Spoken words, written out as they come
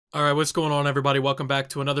Alright, what's going on everybody? Welcome back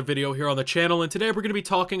to another video here on the channel, and today we're going to be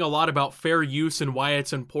talking a lot about fair use and why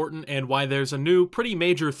it's important and why there's a new pretty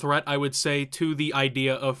major threat, I would say, to the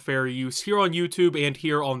idea of fair use here on YouTube and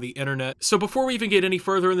here on the internet. So before we even get any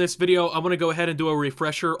further in this video, I want to go ahead and do a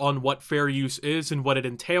refresher on what fair use is and what it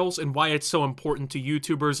entails and why it's so important to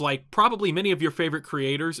YouTubers like probably many of your favorite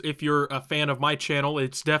creators. If you're a fan of my channel,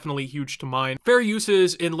 it's definitely huge to mine. Fair use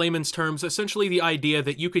is, in layman's terms, essentially the idea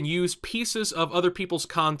that you can use pieces of other people's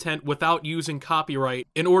content without using copyright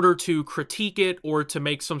in order to critique it or to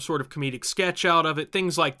make some sort of comedic sketch out of it,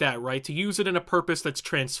 things like that, right? To use it in a purpose that's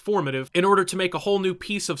transformative in order to make a whole new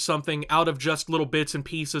piece of something out of just little bits and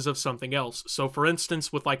pieces of something else. So for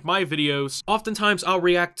instance, with like my videos, oftentimes I'll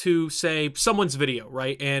react to, say, someone's video,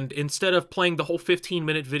 right? And instead of playing the whole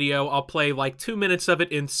 15-minute video, I'll play like 2 minutes of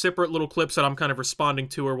it in separate little clips that I'm kind of responding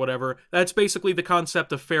to or whatever. That's basically the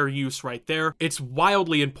concept of fair use right there. It's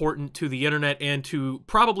wildly important to the internet and to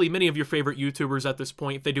probably many of your favorite YouTubers at this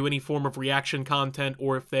point if they do any form of reaction content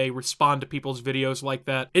or if they respond to people's videos like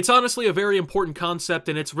that. It's honestly a very important concept,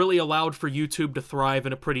 and it's really allowed for YouTube to thrive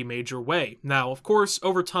in a pretty major way. Now, of course,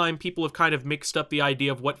 over time, people have kind of mixed up the idea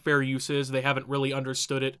of what fair use is. They haven't really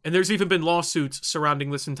understood it, and there's even been lawsuits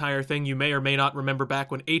surrounding this entire thing. You may or may not remember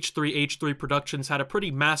back when H3 Productions had a pretty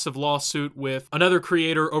massive lawsuit with another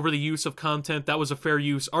creator over the use of content. That was a fair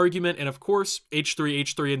use argument, and of course,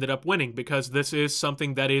 H3 ended up winning because this is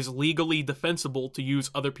something that is legally defensible to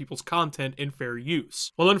use other people's content in fair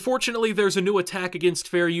use. Well, unfortunately, there's a new attack against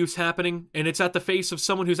fair use happening, and it's at the face of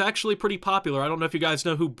someone who's actually pretty popular. I don't know if you guys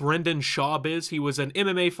know who Brendan Schaub is. He was an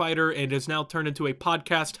MMA fighter and is now turned into a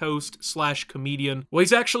podcast host / comedian. Well,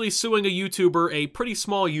 he's actually suing a YouTuber, a pretty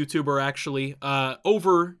small YouTuber actually,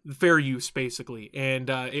 over fair use, basically. And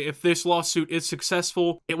if this lawsuit is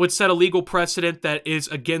successful, it would set a legal precedent that is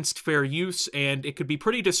against fair use, and it could be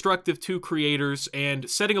pretty destructive to creators, and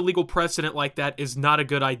setting a legal precedent like that is not a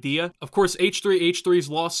good idea. Of course, H3's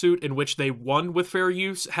lawsuit, in which they won with fair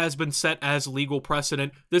use, has been set as legal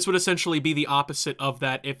precedent. This would essentially be the opposite of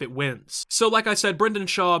that if it wins. So like I said, Brendan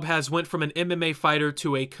Schaub has went from an MMA fighter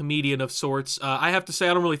to a comedian of sorts. I have to say,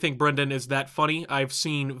 I don't really think Brendan is that funny. I've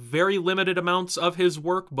seen very limited amounts of his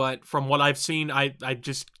work, but from what I've seen, I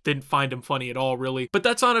just didn't find him funny at all, really. But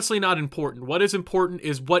that's honestly not important. What is important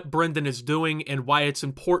is what Brendan is doing and why it's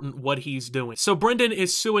important what he's doing. So Brendan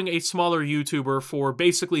is suing a smaller YouTuber for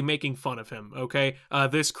basically making fun of him, okay?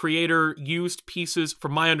 This creator used pieces,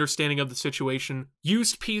 from my understanding of the situation,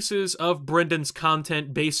 used pieces of Brendan's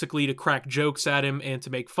content basically to crack jokes at him and to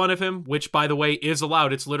make fun of him, which, by the way, is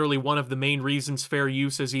allowed. It's literally one of the main reasons fair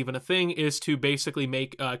use is even a thing, is to basically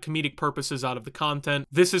make comedic purposes out of the content.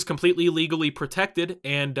 This is completely legally protected,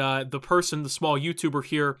 and the person, the small YouTuber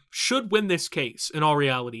here, should win this case, in all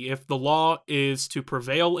reality. If the law is to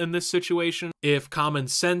prevail in this situation, if common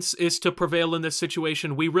sense is to prevail in this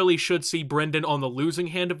situation, we really should see Brendan on the losing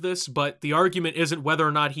hand of this, but the argument isn't whether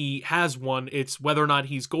or not he has won, it's whether or not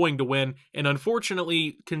he's going to win, and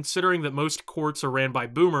unfortunately, considering that most courts are ran by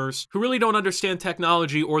boomers who really don't understand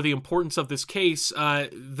technology or the importance of this case,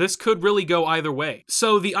 this could really go either way.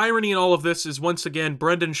 So the irony in all of this is, once again,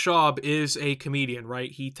 Brendan Schaub is a comedian,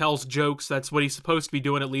 right? He tells jokes, that's what he's supposed to be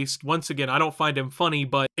doing at least. Once again, I don't find him funny,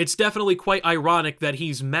 but it's definitely quite ironic that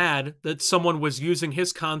he's mad that someone was using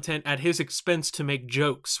his content at his expense to make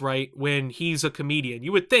jokes, right? When he's a comedian.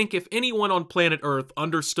 You would think if anyone on planet Earth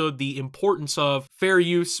understood the importance of fair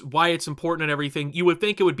use, why it's important and everything, you would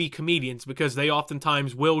think it would be comedians, because they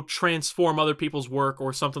oftentimes will transform other people's work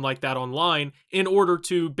or something like that online in order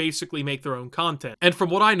to basically make their own content. And from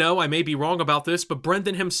what I know, I may be wrong about this, but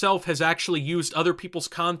Brendan himself has actually used other people's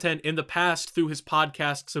content in the past through his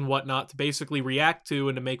podcasts and whatnot to basically react to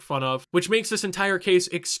and to make fun of, which makes this entire case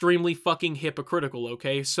extremely fucking hypocritical,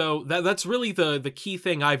 okay? So that's really the key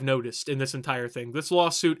thing I've noticed in this entire thing. This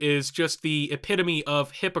lawsuit is just the epitome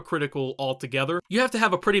of hypocritical altogether. You have to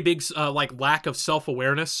have a pretty big, like, lack of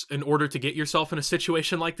self-awareness in order to get yourself in a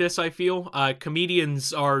situation like this, I feel.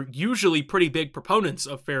 Comedians are usually pretty big proponents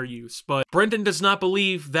of fair use, but Brendan does not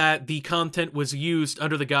believe that the content was used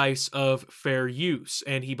under the guise of fair use,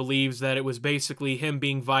 and he believes that it was basically him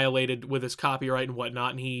being violated with his copyright and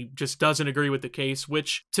whatnot, and he just doesn't agree with the case,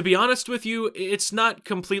 which, to be honest with you, it's not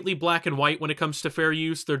completely black and white when it comes to fair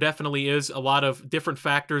use. There definitely is a lot of different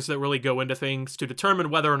factors that really go into things to determine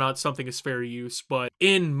whether or not something is fair use, but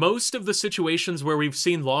in most of the situations where we've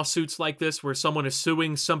seen lawsuits like this, where someone is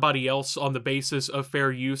suing somebody else on the basis of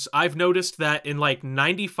fair use, I've noticed that in like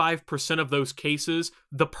 95% of those cases,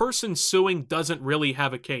 the person suing doesn't really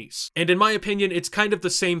have a case. And in my opinion, it's kind of the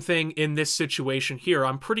same thing in this situation here.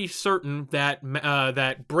 I'm pretty certain that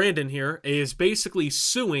that Brandon here is basically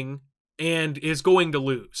suing and is going to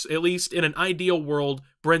lose. At least in an ideal world,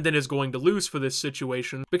 Brendan is going to lose for this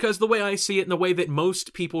situation, because the way I see it and the way that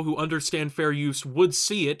most people who understand fair use would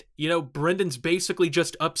see it, you know, Brendan's basically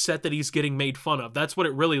just upset that he's getting made fun of. That's what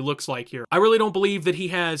it really looks like here. I really don't believe that he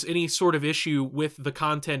has any sort of issue with the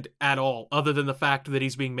content at all, other than the fact that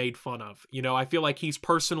he's being made fun of. You know, I feel like he's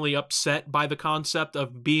personally upset by the concept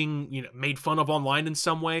of being, you know, made fun of online in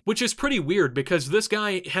some way, which is pretty weird because this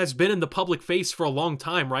guy has been in the public face for a long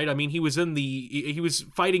time, right? I mean, he was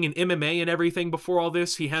fighting in MMA and everything before all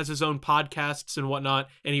this. He has his own podcasts and whatnot,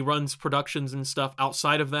 and he runs productions and stuff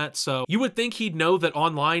outside of that. So you would think he'd know that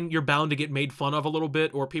online you're bound to get made fun of a little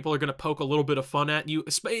bit, or people are going to poke a little bit of fun at you.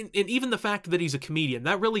 And even the fact that he's a comedian,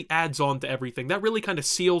 that really adds on to everything. That really kind of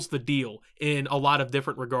seals the deal in a lot of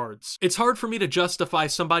different regards. It's hard for me to justify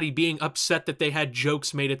somebody being upset that they had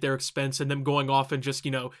jokes made at their expense and them going off and just,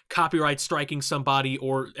 you know, copyright striking somebody,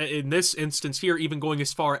 or in this instance here, even going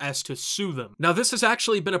as far as to sue them. Now, this has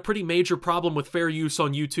actually been a pretty major problem with fair use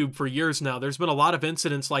on YouTube for years now. There's been a lot of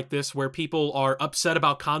incidents like this where people are upset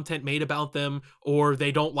about content made about them, or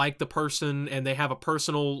they don't like the person and they have a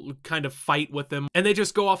personal kind of fight with them, and they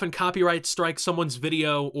just go off and copyright strike someone's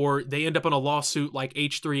video, or they end up in a lawsuit like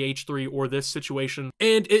H3H3 or this situation.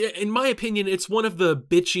 And in my opinion, it's one of the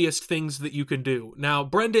bitchiest things that you can do. Now,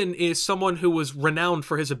 Brendan is someone who was renowned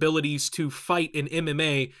for his abilities to fight in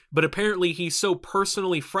MMA, but apparently he's so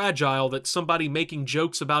personally fragile that somebody making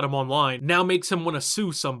jokes about him online now makes him want to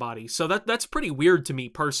sue somebody. So that's pretty weird to me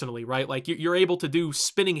personally, right? Like, you're able to do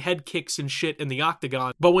spinning head kicks and shit in the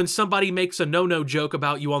octagon, but when somebody makes a no-no joke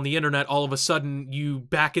about you on the internet, all of a sudden you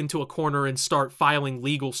back into a corner and start filing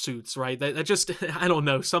legal suits, right? That just, I don't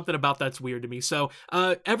know, something about that's weird to me. So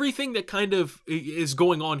everything that kind of is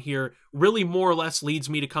going on here really more or less leads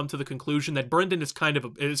me to come to the conclusion that Brendan is kind of a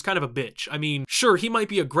bitch. I mean, sure, he might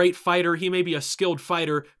be a great fighter, he may be a skilled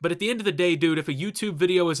fighter, but at the end of the day, dude, if a YouTube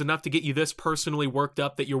video is enough to get you this personally worked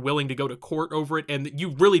up that you're willing to go to court over it and you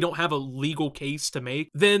really don't have a legal case to make,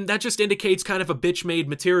 then that just indicates kind of a bitch-made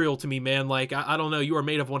material to me, man. Like, I don't know, you are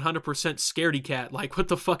made of 100% scaredy cat. Like, what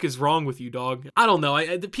the fuck is wrong with you, dog? I don't know.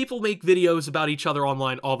 People make videos about each other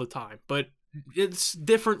online all the time, but it's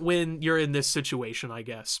different when you're in this situation, I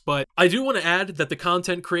guess. But I do want to add that the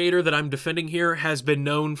content creator that I'm defending here has been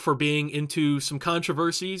known for being into some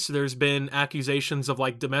controversies. There's been accusations of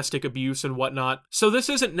like domestic abuse and whatnot. So this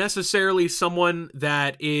isn't necessarily someone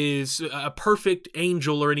that is a perfect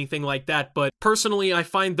angel or anything like that, but personally, I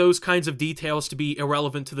find those kinds of details to be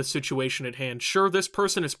irrelevant to the situation at hand. Sure, this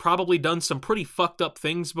person has probably done some pretty fucked up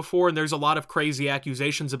things before, and there's a lot of crazy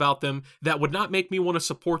accusations about them that would not make me want to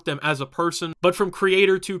support them as a person. But from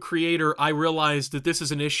creator to creator, I realize that this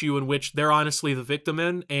is an issue in which they're honestly the victim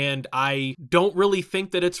in, and I don't really think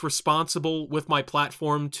that it's responsible with my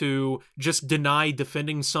platform to just deny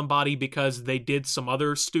defending somebody because they did some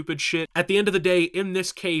other stupid shit. At the end of the day, in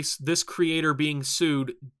this case, this creator being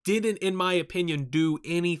sued didn't, in my opinion, do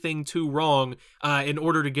anything too wrong in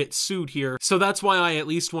order to get sued here. So that's why I at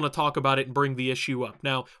least want to talk about it and bring the issue up.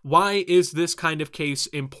 Now, why is this kind of case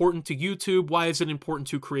important to YouTube? Why is it important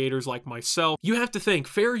to creators like myself? You have to think,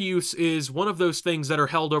 fair use is one of those things that are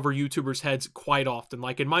held over YouTubers' heads quite often.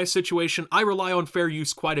 Like in my situation, I rely on fair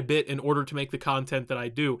use quite a bit in order to make the content that I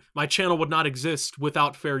do. My channel would not exist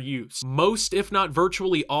without fair use. Most, if not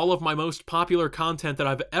virtually all of my most popular content that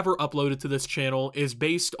I've ever uploaded to this channel is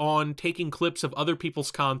based on taking clips of other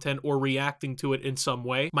people's content or reacting to it in some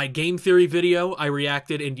way. My game theory video, I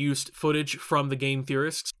reacted and used footage from the game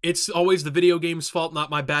theorists. It's always the video game's fault, not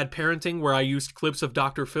my bad parenting, where I used clips of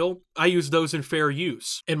Dr. Phil. I used those in fair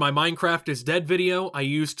use. In my Minecraft is Dead video, I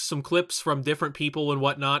used some clips from different people and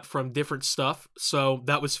whatnot from different stuff, so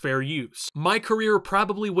that was fair use. My career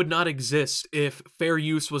probably would not exist if fair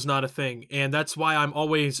use was not a thing, and that's why I'm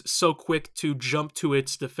always so quick to jump to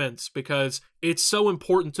its defense, because it's so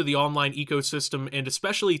important to the online ecosystem and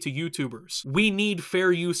especially to YouTubers. We need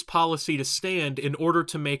fair use policy to stand in order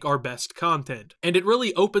to make our best content. And it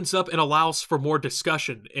really opens up and allows for more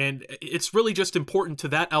discussion. And it's really just important to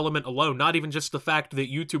that element alone, not even just the fact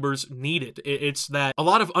that YouTubers need it. It's that a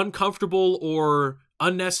lot of uncomfortable or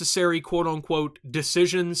unnecessary quote-unquote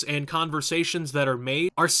decisions and conversations that are made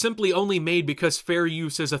are simply only made because fair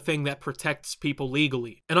use is a thing that protects people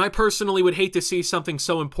legally. And I personally would hate to see something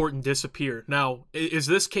so important disappear. Now, is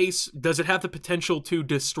this case, does it have the potential to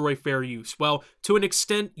destroy fair use? Well, to an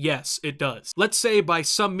extent, yes, it does. Let's say by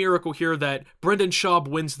some miracle here that Brendan Schaub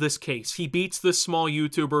wins this case. He beats this small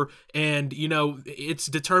YouTuber and, you know, it's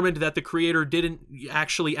determined that the creator didn't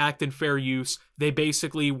actually act in fair use. they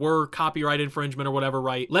basically were copyright infringement or whatever,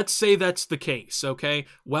 right? Let's say that's the case, okay?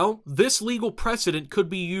 Well, this legal precedent could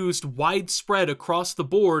be used widespread across the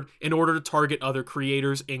board in order to target other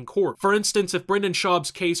creators in court. For instance, if Brendan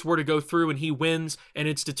Schaub's case were to go through and he wins, and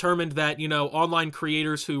it's determined that, you know, online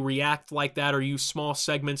creators who react like that or use small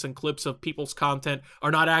segments and clips of people's content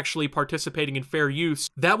are not actually participating in fair use,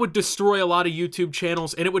 that would destroy a lot of YouTube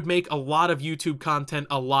channels, and it would make a lot of YouTube content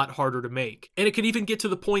a lot harder to make. And it could even get to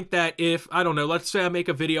the point that if, I don't know, let's say I make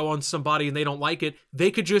a video on somebody and they don't like it,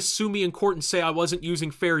 they could just sue me in court and say I wasn't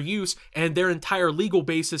using fair use, and their entire legal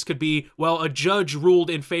basis could be, well, a judge ruled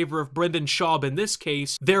in favor of Brendan Schaub in this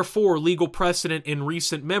case, therefore legal precedent in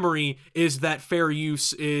recent memory is that fair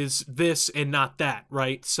use is this and not that,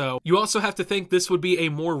 right? So you also have to think this would be a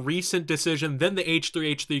more recent decision than the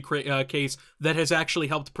H3H3 case that has actually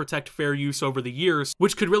helped protect fair use over the years,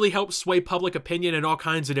 which could really help sway public opinion and all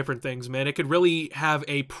kinds of different things, man. It could really have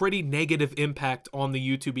a pretty negative impact on the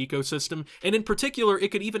YouTube ecosystem, and in particular,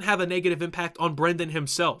 it could even have a negative impact on Brendan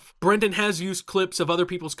himself. Brendan has used clips of other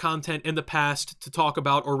people's content in the past to talk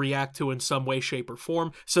about or react to in some way, shape, or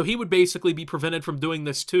form, so he would basically be prevented from doing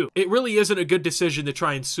this too. It really isn't a good decision to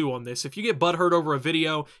try and sue on this. If you get butthurt over a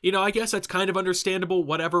video, you know, I guess that's kind of understandable,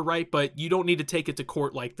 whatever, right? But you don't need to take it to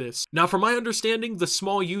court like this. Now, from my understanding, the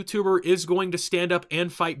small YouTuber is going to stand up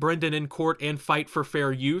and fight Brendan in court and fight for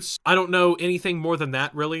fair use. I don't know anything more than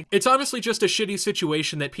that, really. It's honestly just a shitty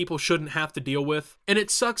situation that people shouldn't have to deal with. And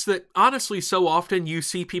it sucks that, honestly, so often you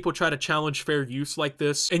see people try to challenge fair use like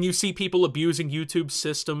this, and you see people abusing YouTube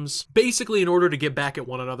systems, basically in order to get back at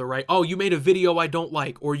one another, right? Oh, you made a video I don't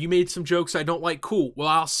like, or you made some jokes I don't like, cool. Well,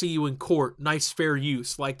 I'll see you in court. Nice fair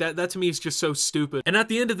use. Like, that to me is just so stupid. And at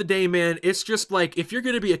the end of the day, man, it's just like, if you're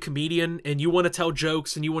gonna be a comedian and you want to tell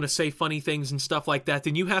jokes and you want to say funny things and stuff like that,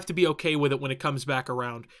 then you have to be okay with it when it comes back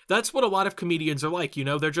around. That's what a lot of comedians are like, you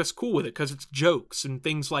know? They're just cool with it because it's jokes and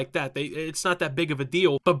things like that. It's not that big of a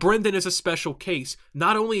deal. But Brendan is a special case.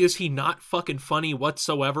 Not only is he not fucking funny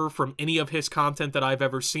whatsoever from any of his content that I've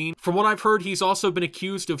ever seen, from what I've heard, he's also been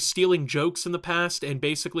accused of stealing jokes in the past and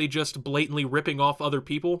basically just blatantly ripping off other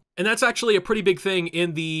people. And that's actually a pretty big thing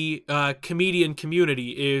in the comedian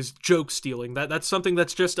community, is joke stealing. That's something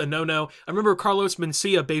that's just a no-no. I remember Carlos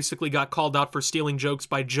Mencia basically got called out for stealing jokes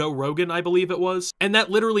by Joe Rogan, I believe it was, and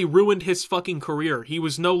that literally ruined his fucking career. He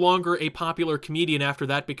was no longer a popular comedian after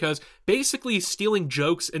that because basically stealing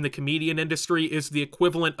jokes in the comedian industry is the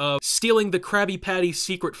equivalent of stealing the Krabby Patty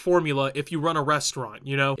secret formula if you run a restaurant,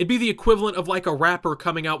 you know? It'd be the equivalent of like a rapper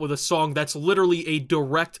coming out with a song that's literally a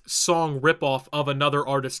direct song ripoff of another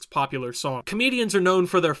artist's popular song. Comedians are known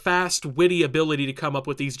for their fast, witty ability to come up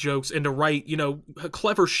with these jokes and to write, you know,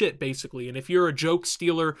 clever shit, basically. And if you're a joke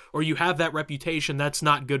stealer or you have that reputation, that's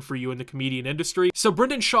not good for you in the comedian industry. So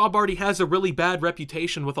Brendan Schaub already has a really bad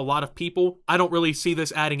reputation with a lot of people. I don't really see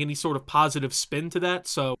this adding any sort of positive spin to that.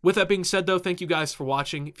 So with that being said, though, thank you guys for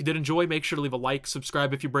watching. If you did enjoy, make sure to leave a like,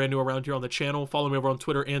 subscribe if you're brand new around here on the channel, follow me over on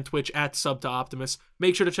Twitter and Twitch at @SubToOptimus.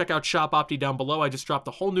 Make sure to check out Shop Opti down below. I just dropped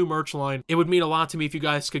a whole new merch line. It would mean a lot to me if you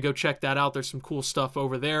guys could go check that out. There's some cool stuff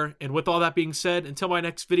over there. And with all that being said, until my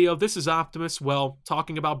next video, this is Optimus, well,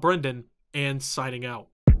 talking about Brendan and signing out.